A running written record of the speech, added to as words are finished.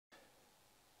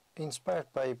Inspired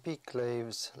by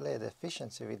Bigclive's LED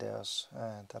efficiency videos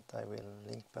that I will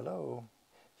link below,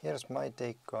 here's my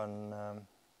take on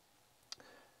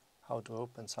how to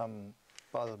open some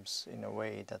bulbs in a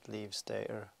way that leaves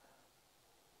their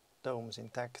domes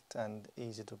intact and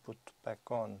easy to put back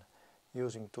on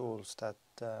using tools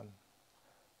that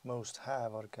most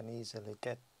have or can easily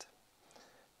get.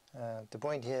 The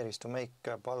point here is to make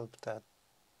a bulb that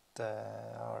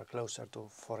are closer to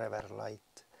forever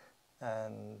light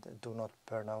and do not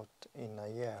burn out in a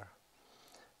year.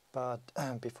 But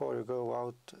before you go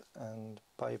out and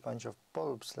buy a bunch of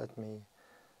bulbs, let me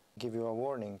give you a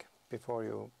warning. Before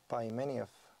you buy many of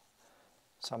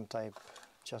some type,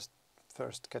 just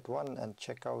first get one and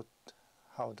check out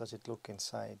how does it look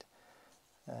inside.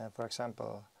 For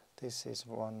example, this is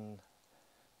one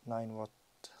 9-watt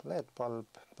LED bulb,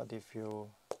 but if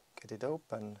you get it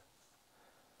open,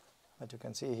 what you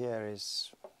can see here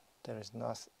is there is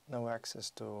no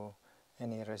access to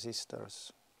any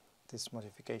resistors. This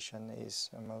modification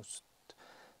is most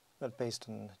well based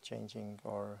on changing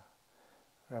or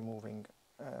removing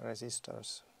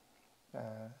resistors.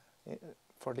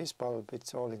 For this bulb,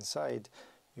 it's all inside.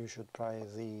 You should pry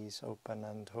these open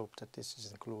and hope that this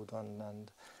is glued on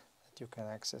and that you can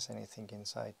access anything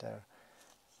inside there.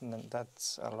 And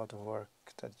that's a lot of work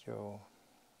that you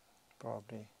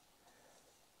probably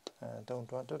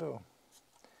don't want to do.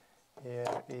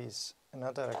 Here is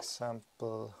another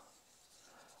example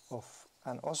of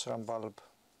an Osram bulb.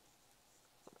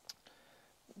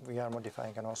 We are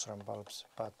modifying an Osram bulbs,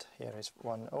 but here is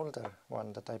one older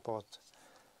one that I bought,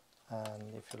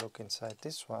 and if you look inside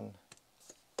this one,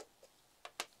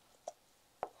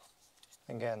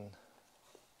 again,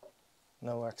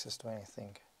 no access to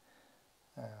anything,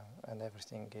 and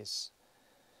everything is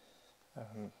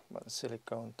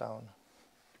silicone down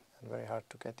and very hard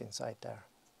to get inside there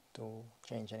to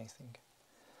change anything.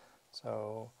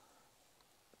 So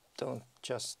don't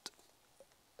just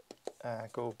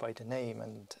go by the name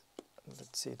and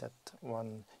let's see that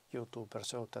one YouTuber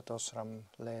showed that Osram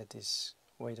LED is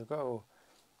way to go.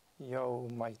 You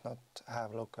might not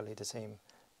have locally the same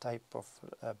type of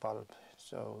bulb,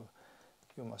 so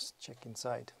you must check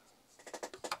inside.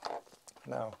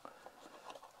 Now,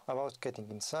 about getting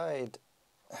inside,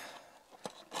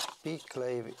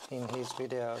 Bigclive in his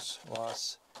videos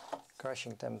was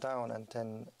crushing them down and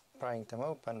then prying them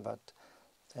open, but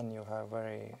then you have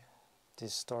very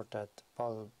distorted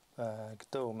bulb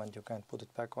dome and you can't put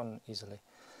it back on easily.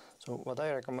 So what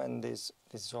I recommend is,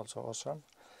 this is also Osram,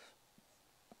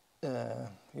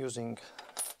 using,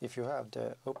 if you have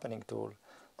the opening tool,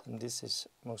 then this is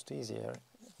most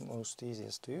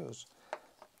easiest to use.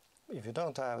 If you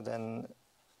don't have, then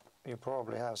you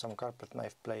probably have some carpet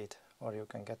knife blade, or you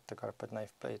can get the carpet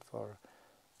knife blade for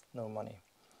no money.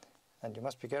 And you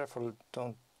must be careful,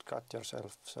 don't cut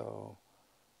yourself, so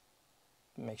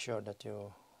make sure that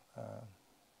you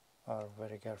are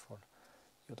very careful.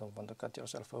 You don't want to cut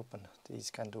yourself open.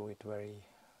 These can do it very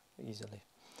easily.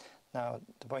 Now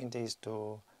the point is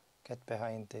to get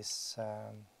behind this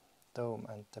dome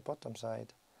and the bottom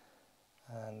side,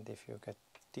 and if you get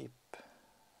deep,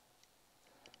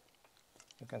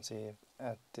 you can see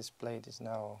this blade is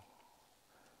now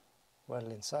well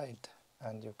inside,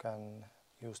 and you can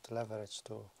use the leverage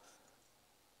to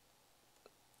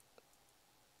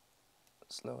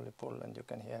slowly pull, and you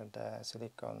can hear the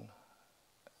silicone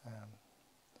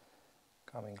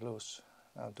coming loose.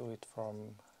 Now do it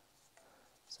from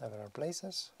several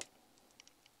places,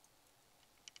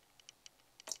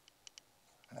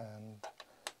 and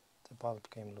the bulb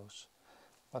came loose.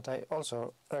 What I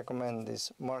also recommend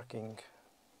is marking,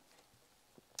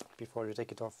 before you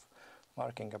take it off,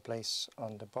 marking a place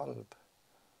on the bulb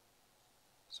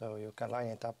so you can line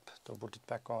it up to put it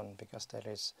back on, because there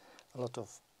is a lot of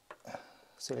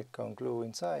silicone glue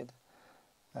inside,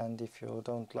 and if you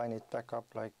don't line it back up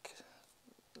like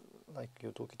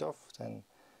you took it off, then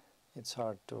it's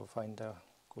hard to find a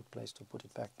good place to put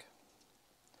it back.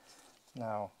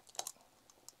 Now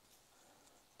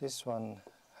this one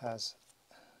has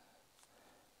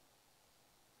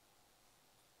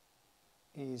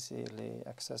easily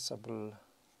accessible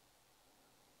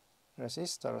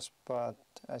resistors, but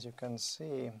as you can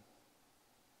see,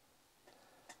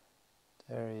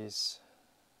 there is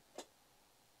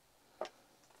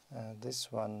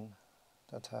this one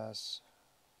that has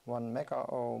 1 mega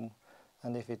ohm,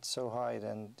 and if it's so high,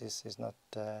 then this is not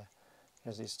the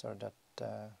resistor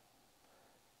that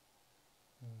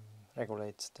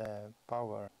regulates the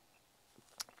power.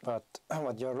 But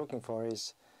what you're looking for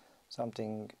is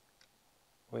something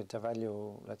with a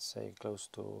value, let's say, close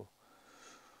to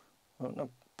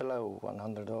below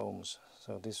 100 ohms.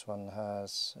 So this one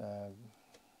has,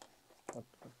 what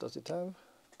does it have?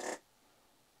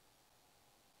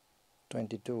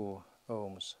 22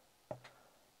 ohms.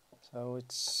 So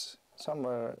it's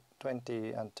somewhere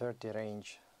 20 and 30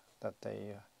 range that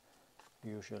they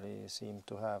usually seem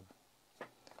to have.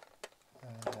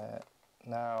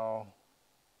 Now,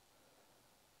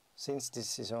 since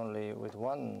this is only with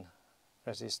one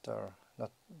resistor,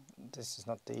 this is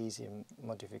not the easy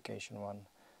modification one,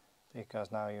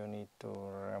 because now you need to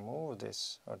remove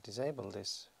this or disable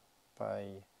this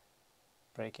by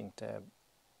breaking the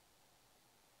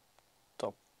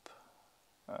top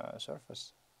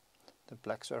surface. The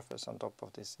black surface on top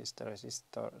of this is the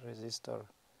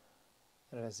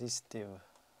resistive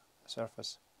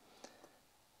surface,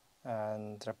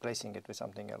 and replacing it with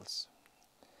something else.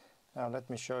 Now let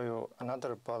me show you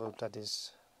another bulb that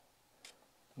is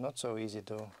not so easy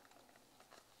to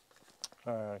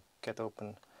get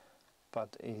open,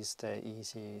 but is the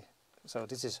easy. So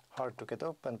this is hard to get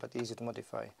open but easy to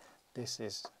modify. This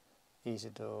is easy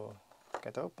to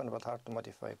get open but hard to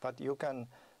modify. But you can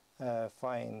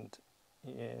find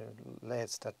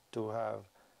LEDs that do have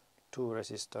two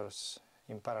resistors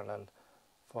in parallel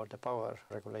for the power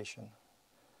regulation.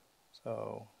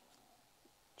 So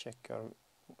check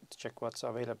what's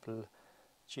available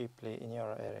cheaply in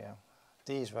your area.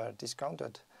 These were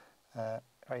discounted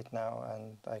right now,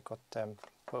 and I got them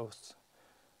both.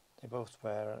 They both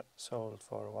were sold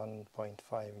for 1.5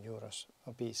 euros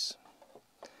a piece.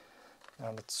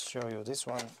 Now let's show you this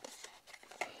one.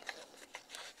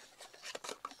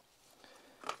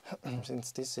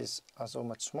 Since this is a so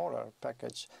much smaller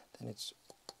package, then it's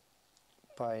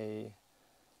by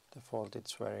default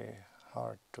it's very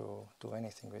hard to do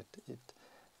anything with it,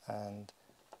 and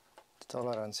the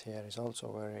tolerance here is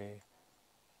also very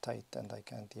tight, and I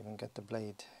can't even get the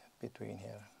blade between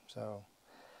here. So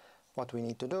what we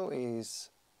need to do is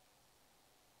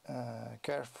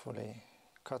carefully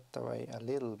cut away a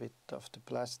little bit of the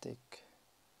plastic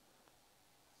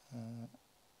in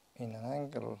an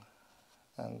angle,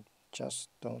 and just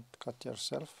don't cut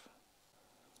yourself.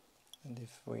 And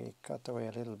if we cut away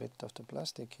a little bit of the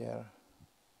plastic here,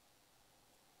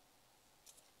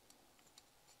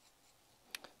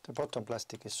 the bottom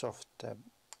plastic is soft, the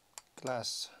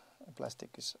glass plastic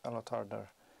is a lot harder,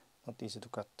 not easy to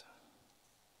cut.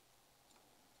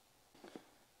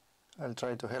 I'll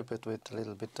try to help it with a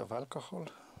little bit of alcohol.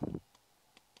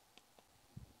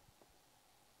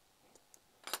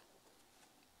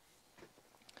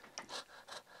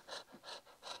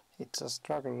 It's a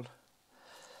struggle.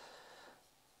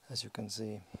 As you can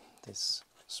see, this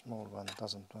small one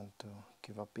doesn't want to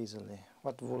give up easily.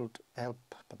 What would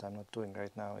help, but I'm not doing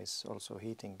right now, is also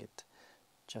heating it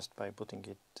just by putting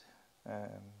it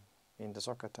in the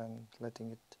socket and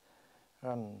letting it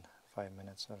run 5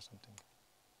 minutes or something.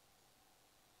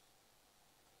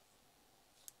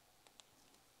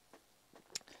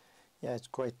 Yeah, it's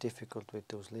quite difficult with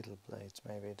those little blades.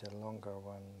 Maybe the longer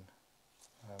one,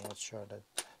 I'm not sure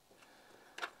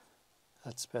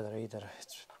that's better either.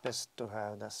 It's best to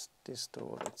have this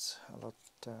tool. It's a lot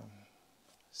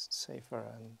safer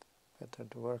and better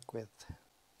to work with.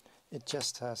 It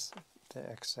just has the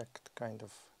exact kind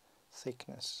of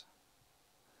thickness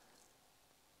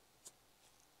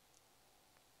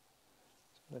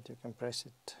so that you can press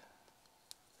it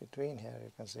between here.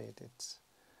 You can see it's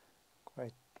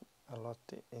quite a lot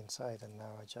inside, and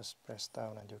now I just press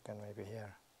down and you can maybe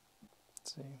hear.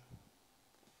 See?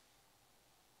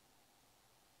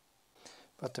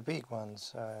 But the big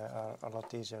ones are a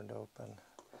lot easier to open.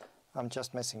 I'm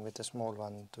just messing with the small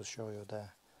one to show you the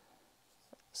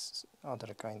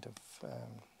other kind of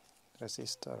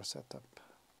resistor setup.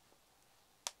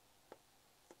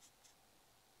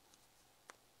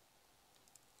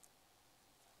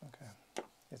 Okay,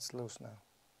 it's loose now.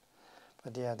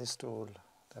 But yeah, this tool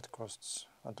that costs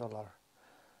 $1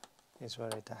 is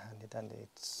very handy dandy.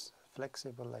 It's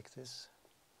flexible like this,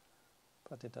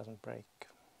 but it doesn't break.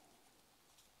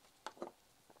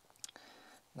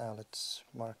 Now let's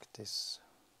mark this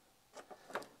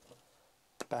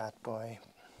bad boy.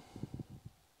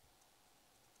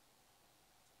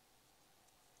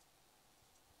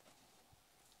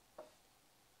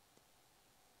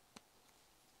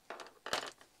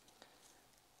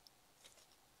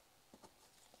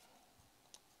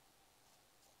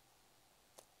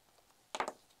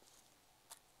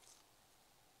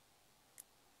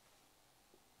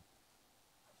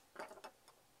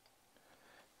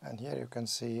 And here you can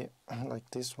see, like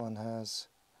this one has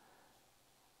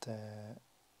the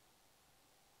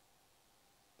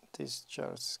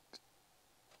discharge,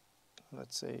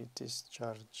 let's say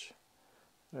discharge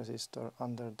resistor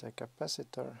under the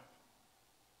capacitor.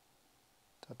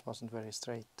 That wasn't very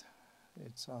straight.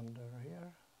 It's under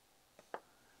here.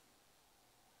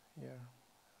 Here.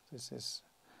 This is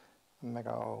a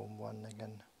mega ohm one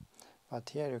again. But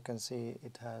here you can see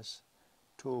it has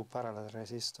two parallel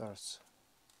resistors.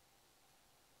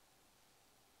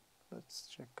 Let's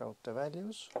check out the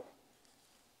values.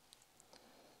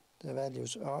 The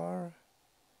values are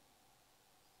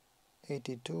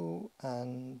 82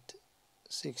 and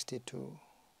 62.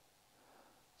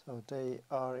 So they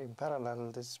are in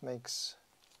parallel. This makes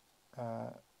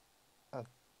a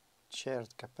shared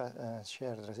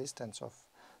resistance of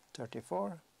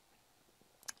 34.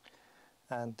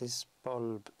 And this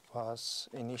bulb was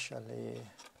initially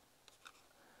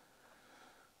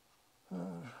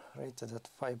rated at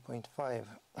 5.5.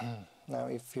 Now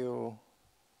if you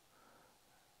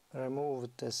remove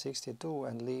the 62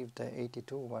 and leave the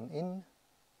 82 one in,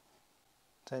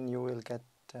 then you will get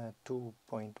a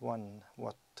 2.1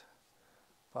 watt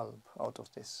bulb out of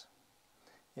this.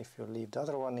 If you leave the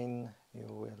other one in, you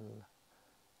will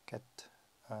get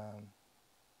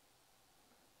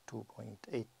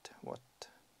 2.8 watt.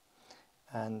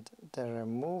 And the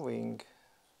removing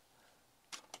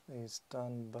is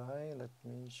done by, let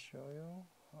me show you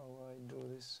how I do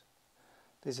this.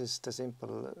 This is the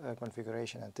simple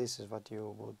configuration, and this is what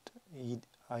you would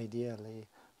ideally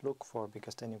look for,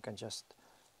 because then you can just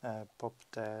pop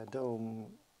the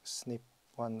dome, snip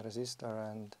one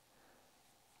resistor, and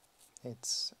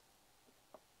it's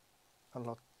a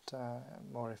lot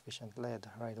more efficient LED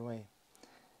right away.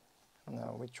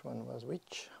 Now which one was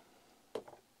which?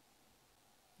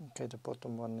 Okay, the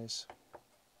bottom one is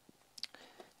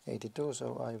 82,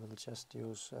 so I will just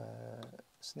use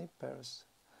snippers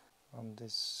from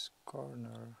this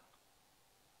corner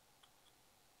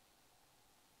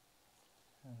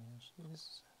and use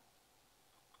this.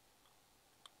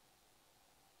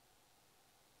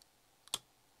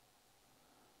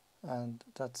 And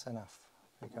that's enough,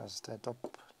 because the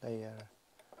top layer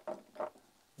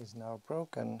is now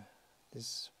broken.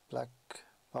 This black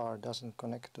bar doesn't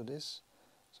connect to this,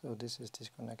 so this is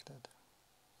disconnected.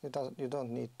 You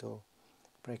don't need to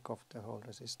break off the whole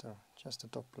resistor, just the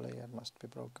top layer must be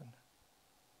broken.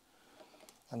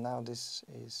 And now this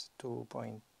is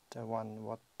 2.1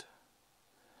 watt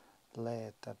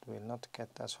LED that will not get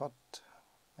as hot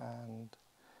and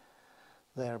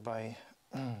thereby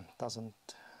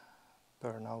doesn't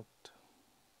burn out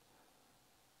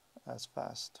as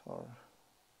fast or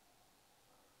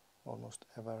almost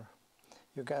ever.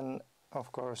 You can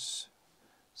of course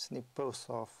snip both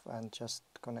off and just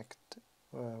connect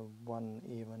one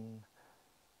even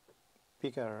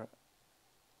bigger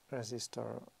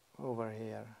resistor over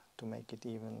here to make it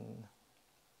even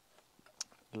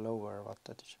lower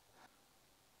wattage.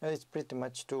 It's pretty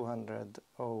much 200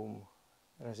 ohm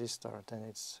resistor, then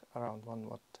it's around 1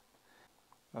 watt,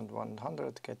 and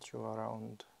 100 gets you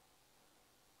around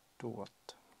 2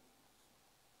 watt.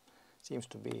 Seems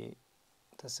to be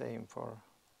the same for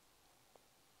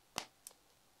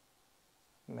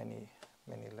many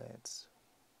LEDs.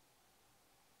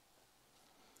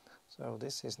 So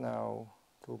this is now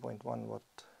 2.1 watt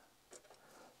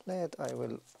LED. I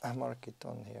will mark it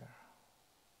on here.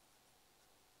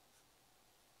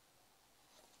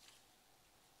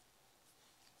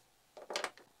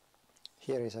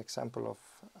 Here is example of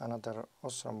another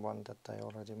awesome one that I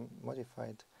already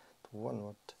modified to 1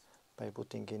 watt by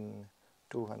putting in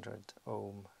 200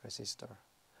 ohm resistor.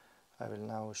 I will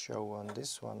now show on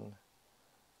this one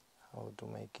how to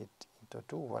make it into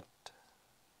 2 watt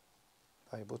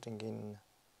by putting in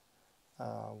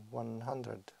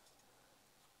 100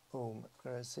 ohm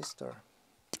resistor,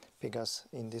 because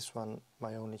in this one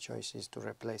my only choice is to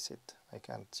replace it. I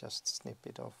can't just snip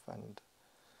it off, and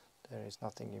there is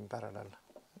nothing in parallel.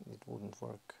 It wouldn't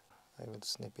work. I will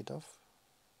snip it off.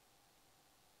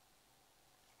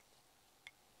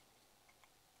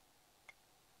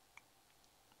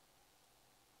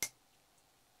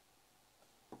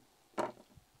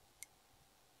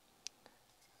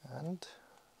 And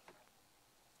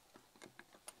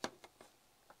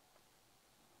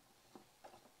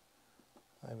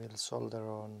I will solder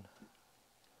on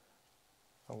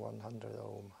a 100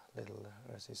 ohm little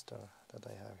resistor that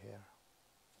I have here.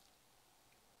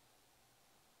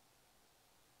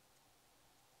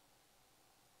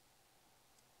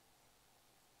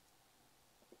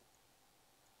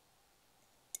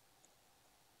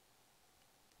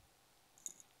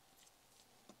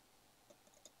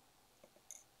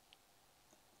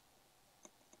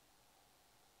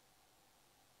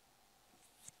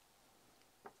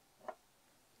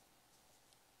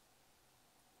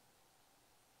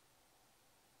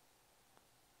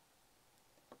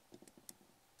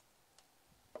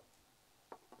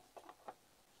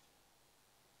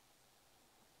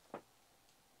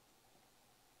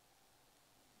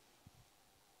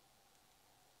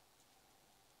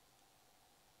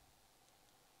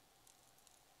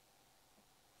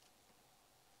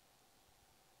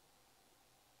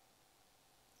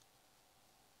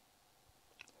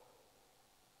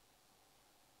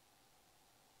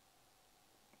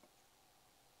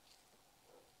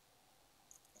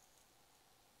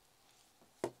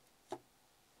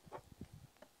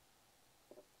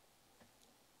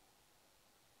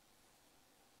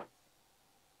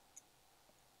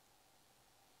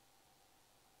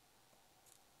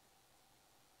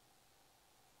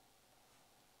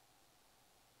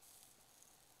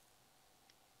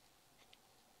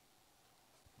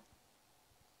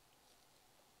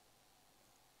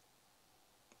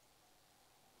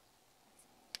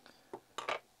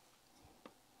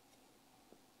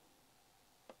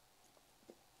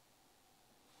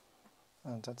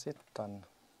 And that's it done.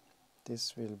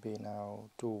 This will be now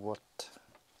 2-watt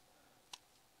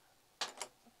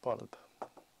bulb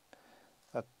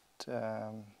that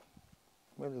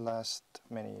will last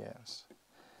many years.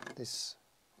 This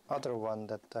other one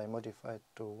that I modified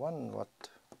to 1 watt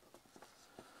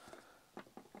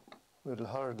will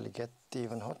hardly get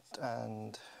even hot,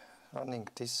 and running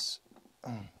this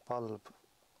bulb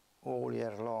all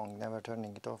year long, never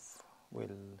turning it off,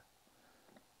 will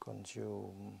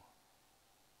consume,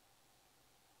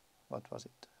 what was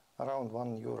it, around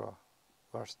 €1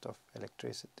 worth of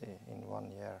electricity in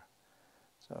 1 year.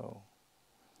 So,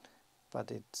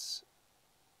 but it's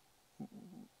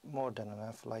more than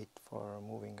enough light for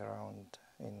moving around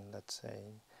in, let's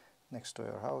say, next to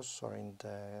your house or in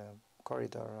the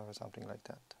corridor or something like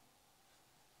that.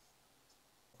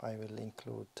 I will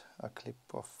include a clip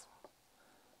of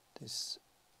this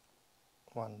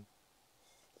one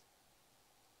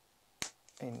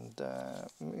in the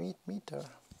meter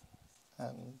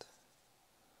and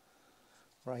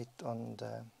right on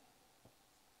the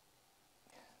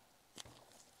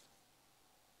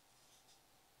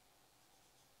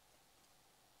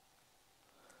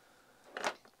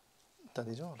that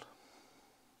is all.